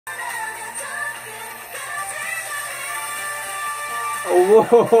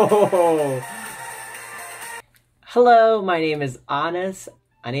Whoa! Hello, my name is Anis.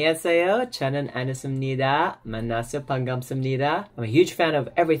 안녕하세요. 저는 아니스입니다. 만나서 반갑습니다. I'm a huge fan of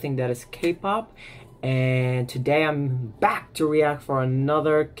everything that is K-pop, and today I'm back to react for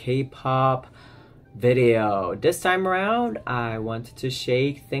another K-pop video. This time around, I wanted to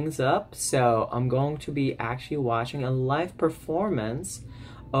shake things up, so I'm going to be actually watching a live performance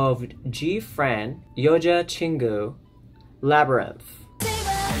of Gfriend, 여자 친구, Labyrinth.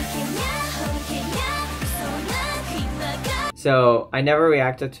 So I never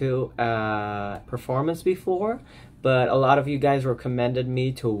reacted to a performance before, but a lot of you guys recommended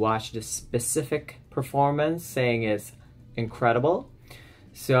me to watch this specific performance, saying it's incredible.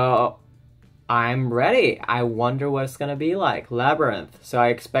 So I'm ready. I wonder what it's gonna be like. Labyrinth. So I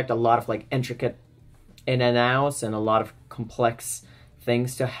expect a lot of like intricate in and outs and a lot of complex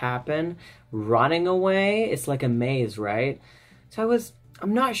things to happen. Running away, it's like a maze, right? So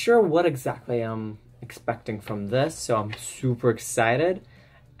I'm not sure what exactly I'm expecting from this, so I'm super excited.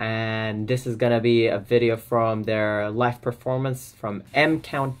 And this is gonna be a video from their live performance from M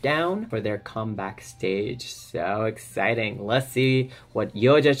Countdown for their comeback stage. So exciting. Let's see what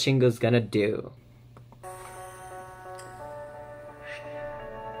여자 친구's gonna do.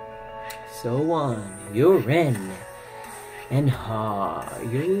 So1, you're in. And Ha,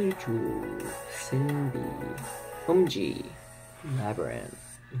 Yuju, Cindy, Umji, Labyrinth.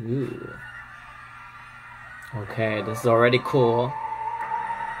 Ooh. Okay, this is already cool.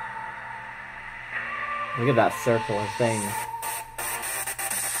 Look at that circular thing.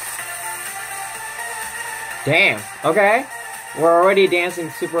 Damn, okay. We're already dancing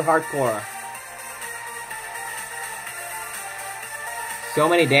super hardcore. So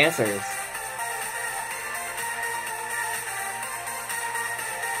many dancers.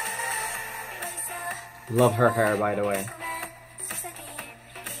 Love her hair, by the way.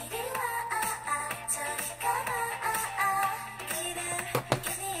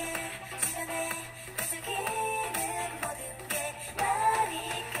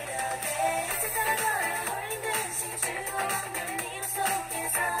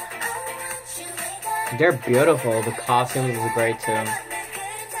 They're beautiful. The costumes is great too.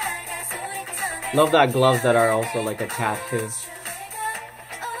 Love that gloves that are also like a tattoo.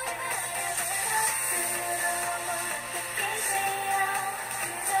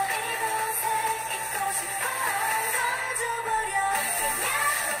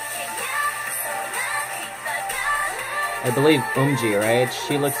 I believe Umji, right?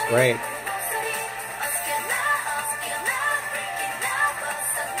 She looks great.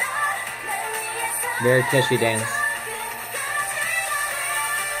 Very catchy dance.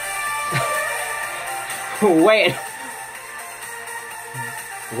 Wait.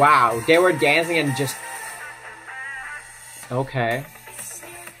 Wow, they were dancing and just... Okay.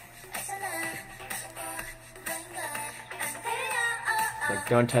 Like,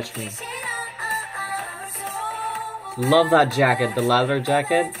 don't touch me. Love that jacket, the leather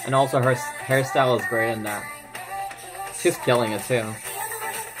jacket, and also her hairstyle is great in that. She's killing it too.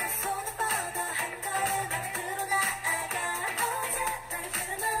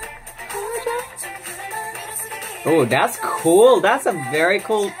 Oh, that's cool. That's a very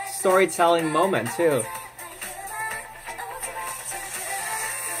cool storytelling moment too.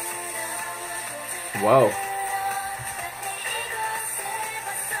 Whoa.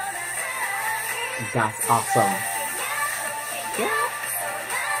 That's awesome.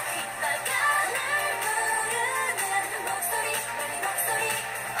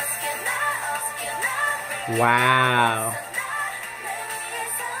 Wow.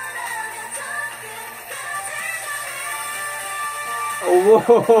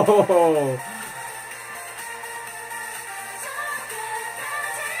 Whoa.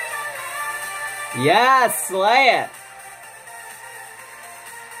 Yes, slay it.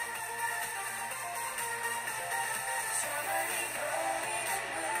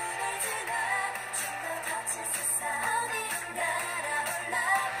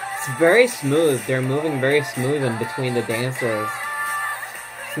 It's very smooth. They're moving very smooth in between the dances.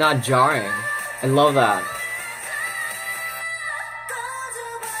 It's not jarring. I love that.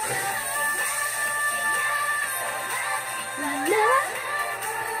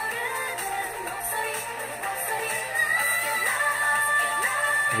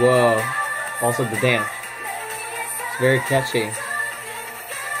 Whoa. Also the dance. It's very catchy.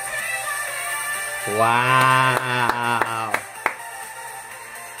 Wow.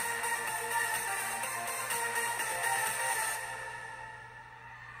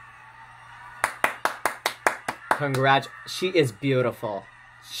 Congrats. She is beautiful.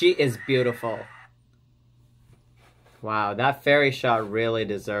 She is beautiful. Wow, that fairy shot really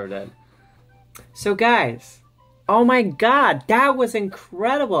deserved it. So guys, oh my god, that was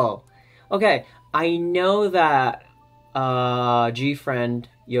incredible! Okay, I know that Gfriend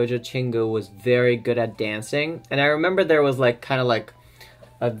Yojo Chingu was very good at dancing, and I remember there was like kind of like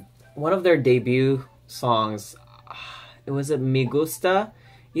one of their debut songs. It was Me Gusta,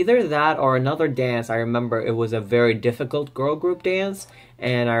 either that or another dance. I remember it was a very difficult girl group dance,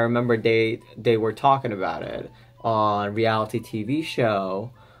 and I remember they were talking about it on reality TV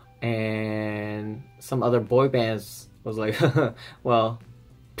show, and some other boy bands was like, well,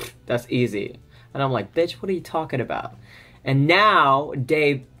 that's easy. And I'm like, bitch, what are you talking about? And now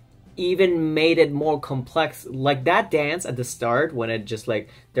they even made it more complex. Like that dance at the start, when it just like,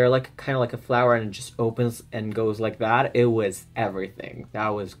 they're like kind of like a flower and it just opens and goes like that. It was everything. That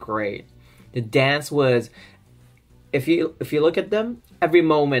was great. The dance was, if you look at them, every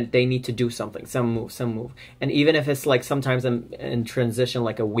moment they need to do something, some move. And even if it's like sometimes in transition,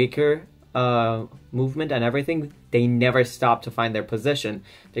 like a weaker movement and everything, they never stop to find their position.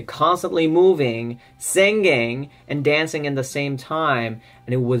 They're constantly moving, singing, and dancing in the same time,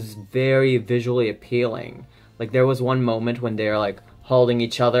 and it was very visually appealing. Like there was one moment when they're like holding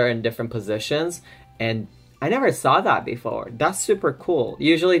each other in different positions, and I never saw that before. That's super cool.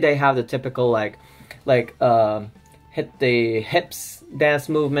 Usually they have the typical like hit the hips dance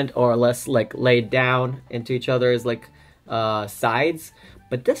movement, or less like laid down into each other's like sides.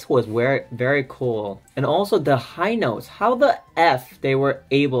 But this was very cool. And also the high notes. How the F they were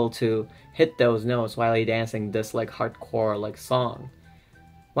able to hit those notes while they dancing this like hardcore like song.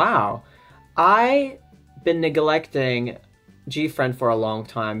 Wow. I've been neglecting Gfriend for a long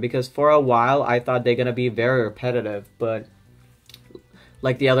time, because for a while I thought they're gonna be very repetitive, but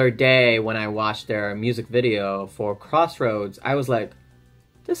like the other day when I watched their music video for Crossroads, I was like,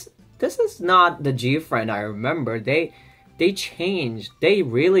 this is not the Gfriend I remember. They changed. They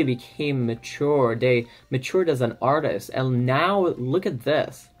really became mature. They matured as an artist. And now look at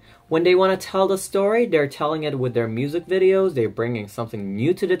this. When they want to tell the story, they're telling it with their music videos. They're bringing something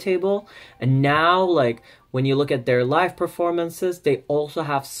new to the table. And now, like, when you look at their live performances, they also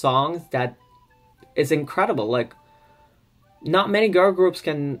have songs that is incredible. Like, not many girl groups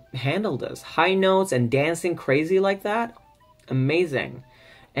can handle this. High notes and dancing crazy like that. Amazing.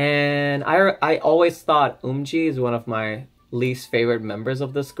 And I always thought Umji is one of my least favorite members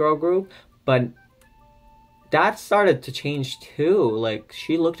of this girl group, but that started to change too. Like,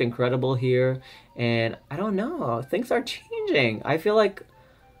 she looked incredible here, and I don't know, things are changing. I feel like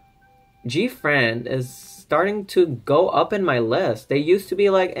Gfriend is starting to go up in my list. They used to be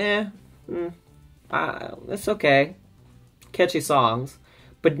like, it's okay, catchy songs,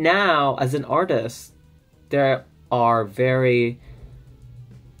 but now as an artist, they are very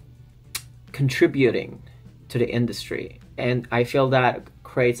contributing to the industry, and I feel that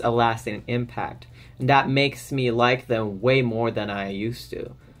creates a lasting impact, and that makes me like them way more than I used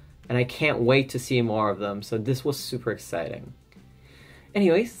to, and I can't wait to see more of them. So this was super exciting.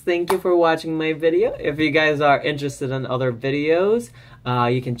 Anyways, thank you for watching my video. If you guys are interested in other videos,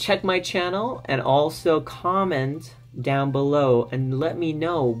 you can check my channel and also comment down below and let me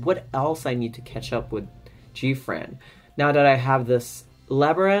know what else I need to catch up with Gfriend. Now that I have this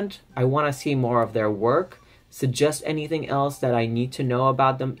Labyrinth, I want to see more of their work. Suggest anything else that I need to know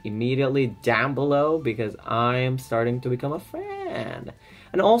about them immediately down below, because I am starting to become a fan.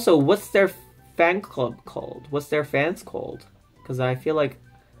 And also, what's their fan club called? What's their fans called? Because I feel like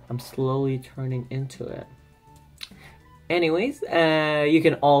I'm slowly turning into it. Anyways, you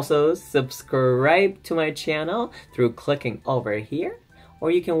can also subscribe to my channel through clicking over here,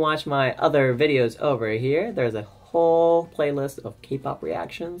 or you can watch my other videos over here. There's a whole playlist of K-pop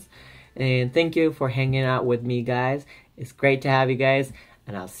reactions. And thank you for hanging out with me, guys. It's great to have you guys,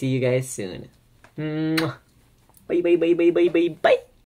 and I'll see you guys soon. Bye bye bye bye bye bye bye.